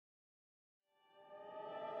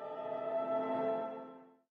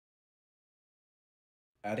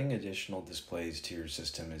Adding additional displays to your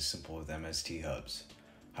system is simple with MST hubs.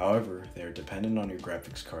 However, they are dependent on your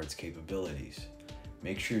graphics card's capabilities.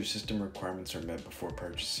 Make sure your system requirements are met before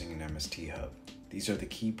purchasing an MST hub. These are the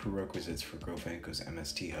key prerequisites for Gofanco's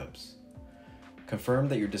MST hubs. Confirm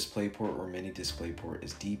that your DisplayPort or Mini DisplayPort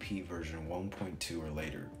is DP version 1.2 or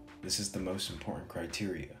later. This is the most important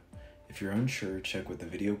criteria. If you're unsure, check with the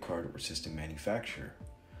video card or system manufacturer.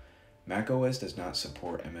 macOS does not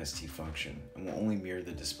support MST function and will only mirror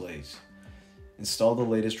the displays. Install the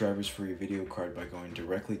latest drivers for your video card by going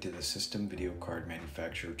directly to the system video card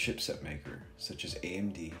manufacturer chipset maker, such as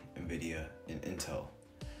AMD, Nvidia, and Intel.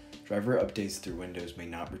 Driver updates through Windows may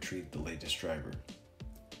not retrieve the latest driver.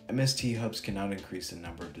 MST hubs cannot increase the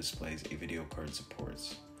number of displays a video card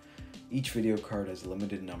supports. Each video card has a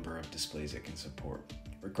limited number of displays it can support,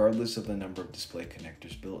 regardless of the number of display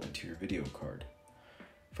connectors built into your video card.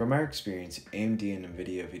 From our experience, AMD and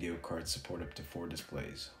Nvidia video cards support up to 4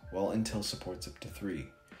 displays, while Intel supports up to 3.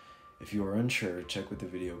 If you are unsure, check with the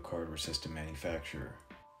video card or system manufacturer.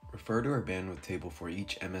 Refer to our bandwidth table for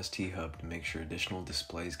each MST hub to make sure additional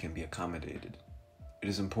displays can be accommodated. It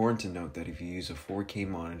is important to note that if you use a 4K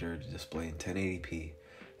monitor to display in 1080p,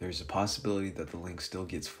 there is a possibility that the link still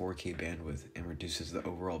gets 4K bandwidth and reduces the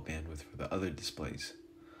overall bandwidth for the other displays.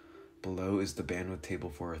 Below is the bandwidth table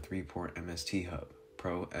for a 3-port MST hub,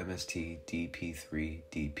 Pro MST DP3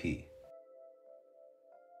 DP.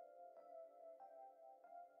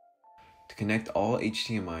 To connect all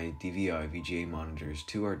HDMI, DVI, VGA monitors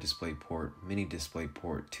to our DisplayPort, Mini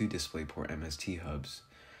DisplayPort, 2 DisplayPort MST hubs,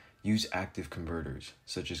 use active converters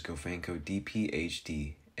such as Gofanco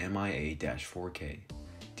DP-HD MIA-4K,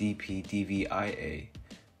 DP-DVIA,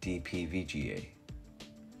 DP-VGA.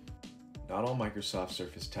 Not all Microsoft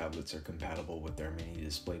Surface tablets are compatible with their Mini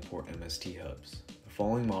DisplayPort MST hubs. The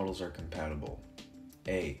following models are compatible: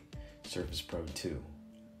 A. Surface Pro 2,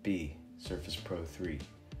 B. Surface Pro 3,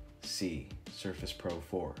 C. Surface Pro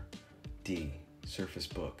 4, D. Surface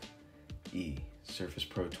Book, E. Surface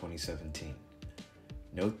Pro 2017.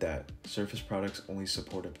 Note that Surface products only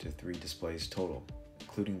support up to 3 displays total,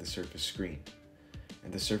 including the Surface screen,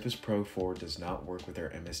 and the Surface Pro 4 does not work with our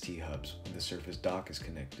MST hubs when the Surface dock is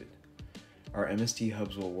connected. Our MST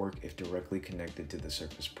hubs will work if directly connected to the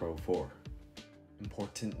Surface Pro 4.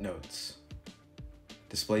 Important notes: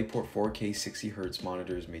 DisplayPort 4K 60Hz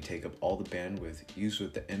monitors may take up all the bandwidth used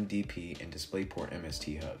with the MDP and DisplayPort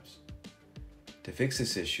MST hubs. To fix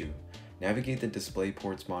this issue, navigate the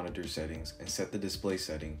DisplayPort's monitor settings and set the display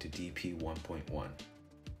setting to DP 1.1.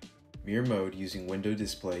 Mirror mode using Window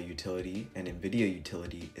Display utility and Nvidia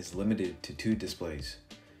utility is limited to 2 displays.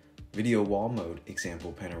 Video wall mode,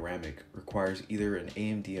 example panoramic, requires either an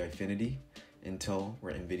AMD Infinity, Intel,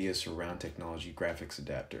 or Nvidia Surround Technology graphics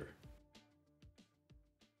adapter.